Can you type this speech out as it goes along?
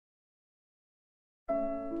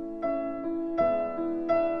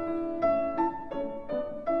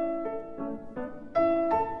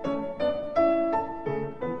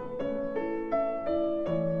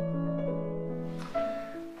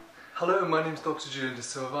is Dr. Julian De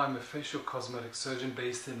Silva. I'm a facial cosmetic surgeon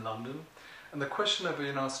based in London. And the question I've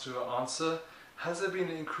been asked to answer, has there been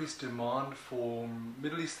an increased demand for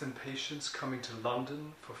Middle Eastern patients coming to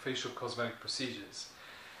London for facial cosmetic procedures?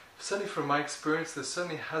 Certainly from my experience, there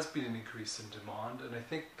certainly has been an increase in demand, and I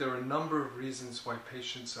think there are a number of reasons why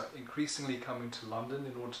patients are increasingly coming to London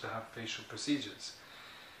in order to have facial procedures.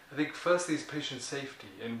 I think firstly is patient safety,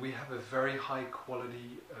 and we have a very high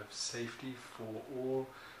quality of safety for all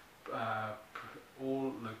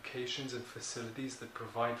locations and facilities that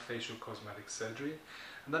provide facial cosmetic surgery,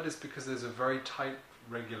 and that is because there's a very tight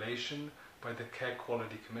regulation by the Care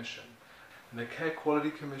Quality Commission. And the Care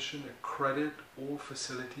Quality Commission accredit all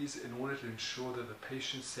facilities in order to ensure that the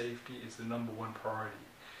patient safety is the #1 priority.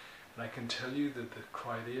 And I can tell you that the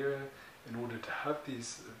criteria in order to have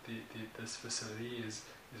this facility is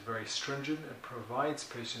very stringent and provides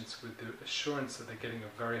patients with the assurance that they're getting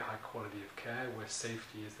a very high quality of care where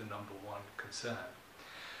safety is the #1 concern.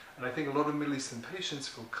 And I think a lot of Middle Eastern patients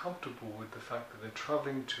feel comfortable with the fact that they're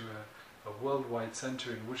traveling to a worldwide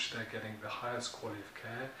center in which they're getting the highest quality of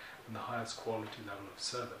care and the highest quality level of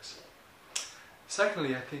service.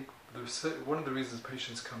 Secondly, I think one of the reasons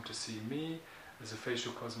patients come to see me as a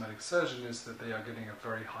facial cosmetic surgeon is that they are getting a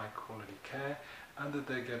very high quality care and that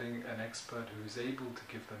they're getting an expert who is able to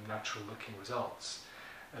give them natural looking results.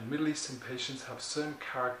 And Middle Eastern patients have certain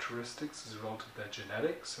characteristics as a result of their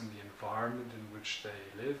genetics and the environment in which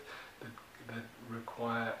they live that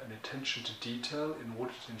require an attention to detail in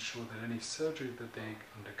order to ensure that any surgery that they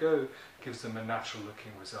undergo gives them a natural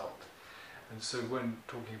looking result. And so when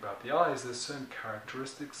talking about the eyes, there's certain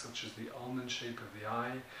characteristics such as the almond shape of the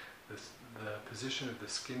eye, the position of the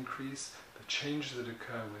skin crease, the changes that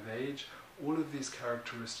occur with age. All of these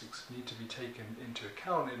characteristics need to be taken into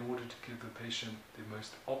account in order to give the patient the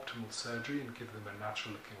most optimal surgery and give them a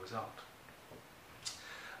natural looking result.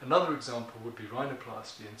 Another example would be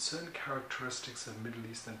rhinoplasty, and certain characteristics of Middle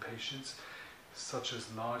Eastern patients, such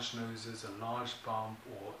as large noses, a large bump,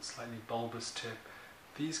 or slightly bulbous tip,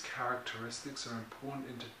 these characteristics are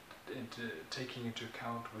important into taking into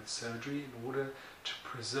account with surgery in order to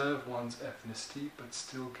preserve one's ethnicity but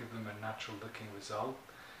still give them a natural looking result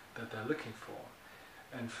that they're looking for.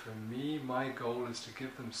 And for me, my goal is to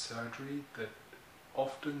give them surgery that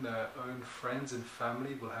often their own friends and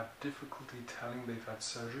family will have difficulty telling they've had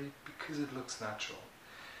surgery because it looks natural.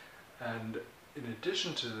 And in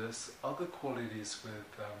addition to this, other qualities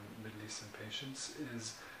with Middle Eastern patients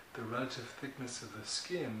is the relative thickness of the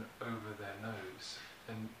skin over their nose.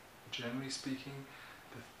 And generally speaking,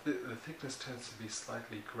 the thickness tends to be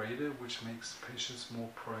slightly greater, which makes patients more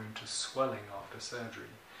prone to swelling after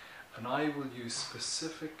surgery. And I will use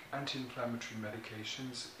specific anti-inflammatory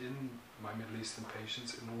medications in my Middle Eastern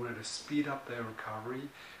patients in order to speed up their recovery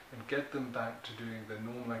and get them back to doing their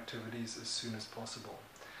normal activities as soon as possible.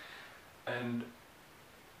 And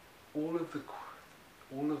all of the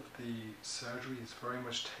surgery is very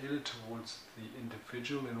much tailored towards the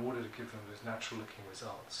individual in order to give them those natural looking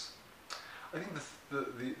results. I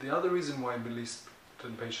think the other reason why Middle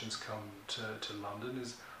Eastern patients come to London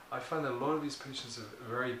is I find that a lot of these patients are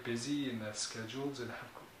very busy in their schedules and have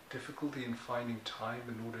difficulty in finding time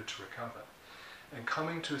in order to recover. And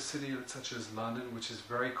coming to a city such as London, which is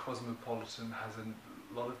very cosmopolitan, has a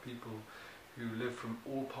lot of people who live from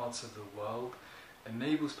all parts of the world,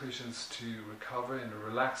 enables patients to recover in a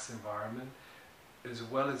relaxed environment, as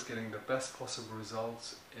well as getting the best possible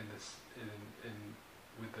results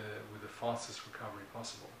with the fastest recovery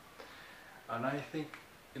possible. And I think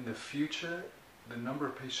in the future, the number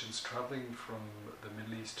of patients traveling from the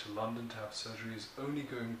Middle East to London to have surgery is only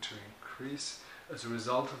going to increase as a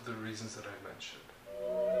result of the reasons that I've mentioned.